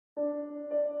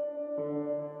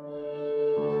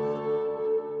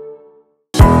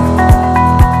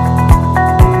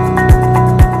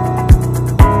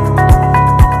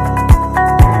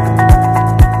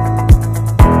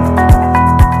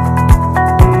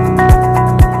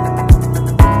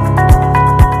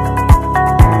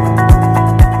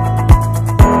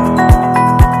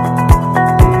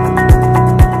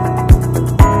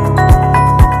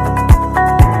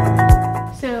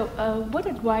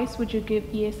would you give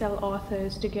ESL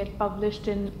authors to get published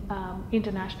in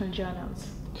international journals?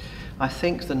 I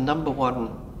think the number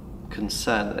one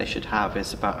concern that they should have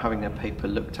is about having their paper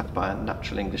looked at by a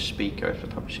natural English speaker if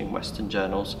they're publishing Western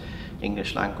journals,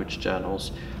 English language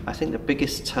journals. I think the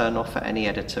biggest turn off for any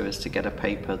editor is to get a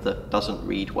paper that doesn't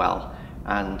read well,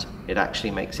 and it actually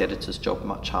makes the editor's job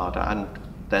much harder, and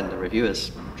then the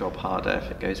reviewer's job harder if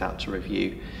it goes out to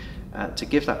review. To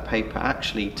give that paper,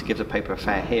 to give the paper a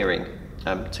fair hearing,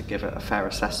 to give it a fair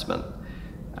assessment,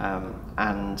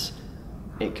 and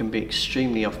it can be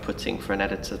extremely off-putting for an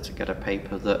editor to get a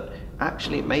paper that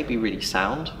actually it may be really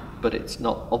sound, but it's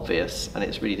not obvious, and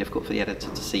it's really difficult for the editor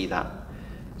to see that.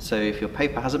 So if your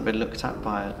paper hasn't been looked at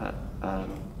by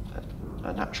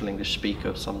a natural English speaker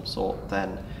of some sort,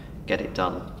 then get it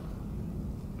done.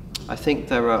 I think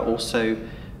there are also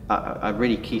a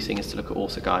really key thing is to look at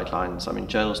author guidelines. I mean,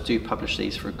 journals do publish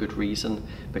these for a good reason,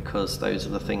 because those are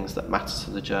the things that matter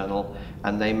to the journal,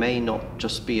 and they may not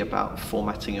just be about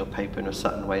formatting your paper in a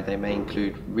certain way. They may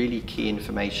include really key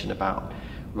information about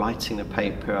writing the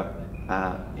paper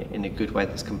in a good way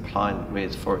that's compliant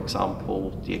with, for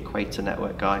example, the Equator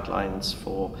Network guidelines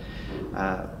for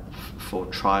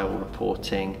trial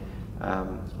reporting,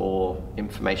 or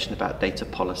information about data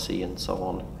policy and so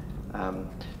on.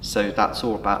 So that's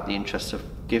all about the interest of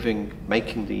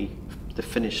making the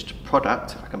finished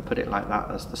product, if I can put it like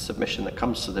that, as the submission that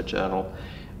comes to the journal,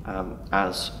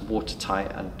 as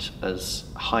watertight and as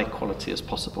high quality as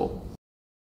possible.